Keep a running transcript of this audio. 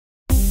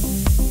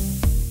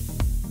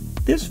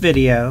This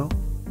video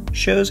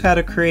shows how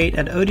to create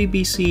an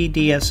ODBC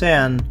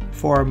DSN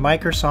for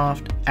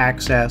Microsoft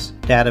Access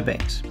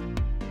database.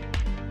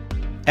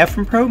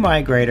 FmPro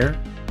Migrator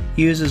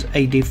uses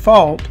a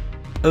default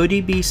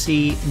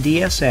ODBC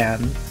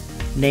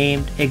DSN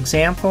named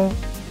Example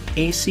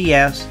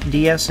ACS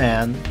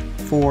DSN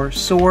for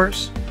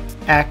source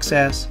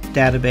access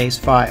database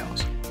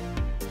files.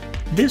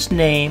 This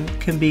name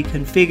can be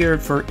configured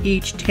for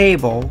each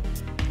table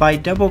by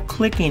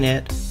double-clicking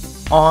it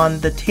on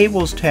the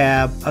Tables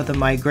tab of the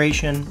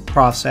Migration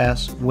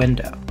Process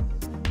window.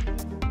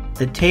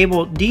 The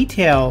Table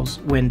Details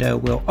window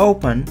will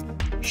open,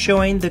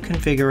 showing the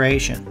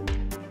configuration.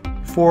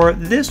 For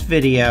this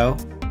video,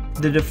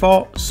 the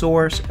default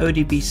source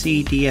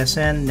ODBC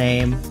DSN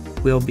name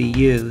will be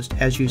used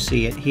as you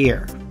see it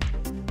here.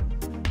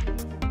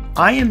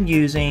 I am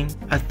using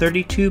a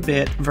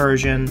 32-bit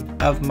version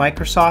of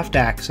Microsoft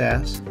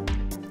Access,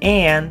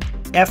 and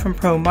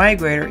FmPro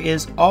Migrator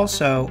is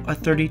also a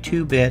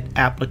 32-bit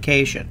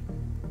application.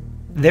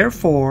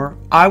 Therefore,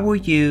 I will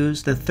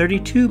use the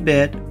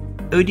 32-bit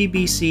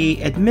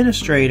ODBC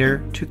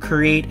administrator to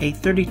create a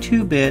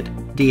 32-bit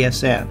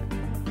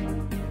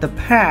DSN. The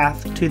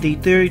path to the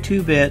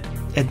 32-bit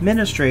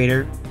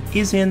administrator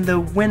is in the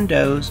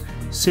Windows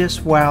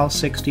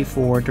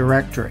syswhile64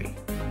 directory.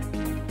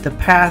 The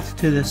path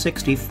to the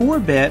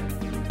 64-bit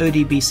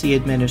ODBC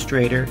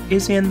administrator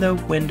is in the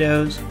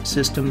Windows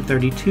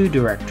System32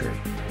 directory.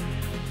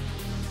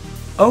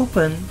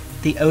 Open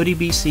the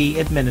ODBC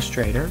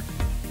administrator,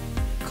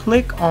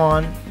 click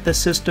on the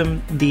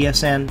System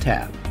DSN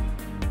tab.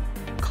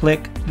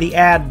 Click the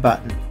Add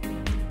button.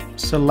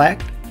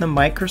 Select the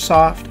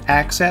Microsoft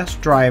Access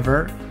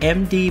driver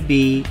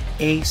MDB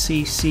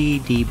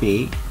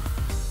ACCDB.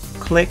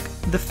 Click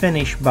the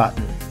Finish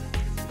button.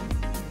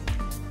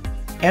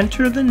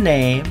 Enter the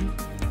name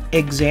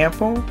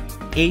Example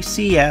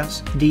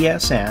ACS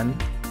DSN,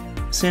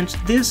 since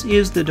this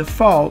is the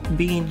default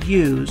being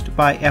used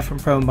by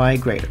FmPro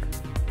Migrator.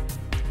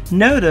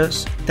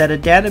 Notice that a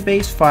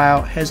database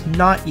file has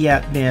not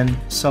yet been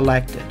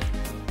selected.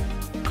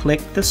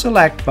 Click the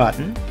Select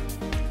button,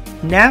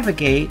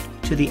 navigate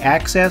to the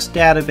Access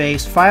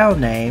Database file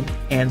name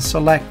and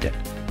select it.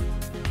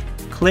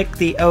 Click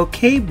the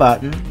OK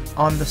button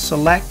on the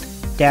Select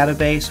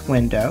Database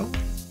window.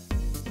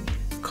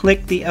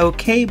 Click the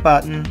OK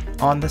button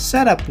on the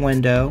Setup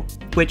window,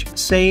 which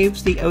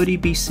saves the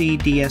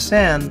ODBC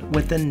DSN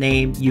with the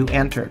name you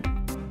entered.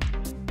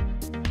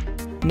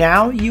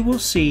 Now you will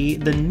see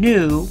the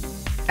new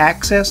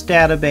Access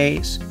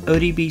Database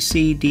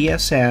ODBC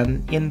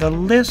DSN in the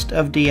list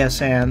of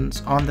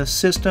DSNs on the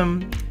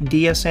System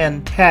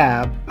DSN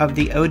tab of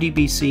the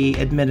ODBC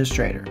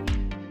administrator.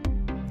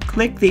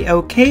 Click the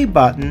OK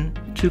button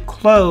to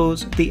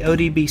close the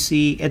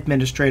ODBC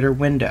administrator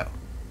window.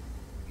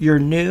 Your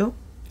new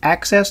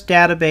Access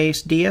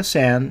Database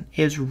DSN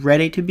is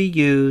ready to be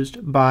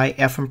used by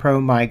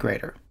FmPro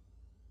Migrator.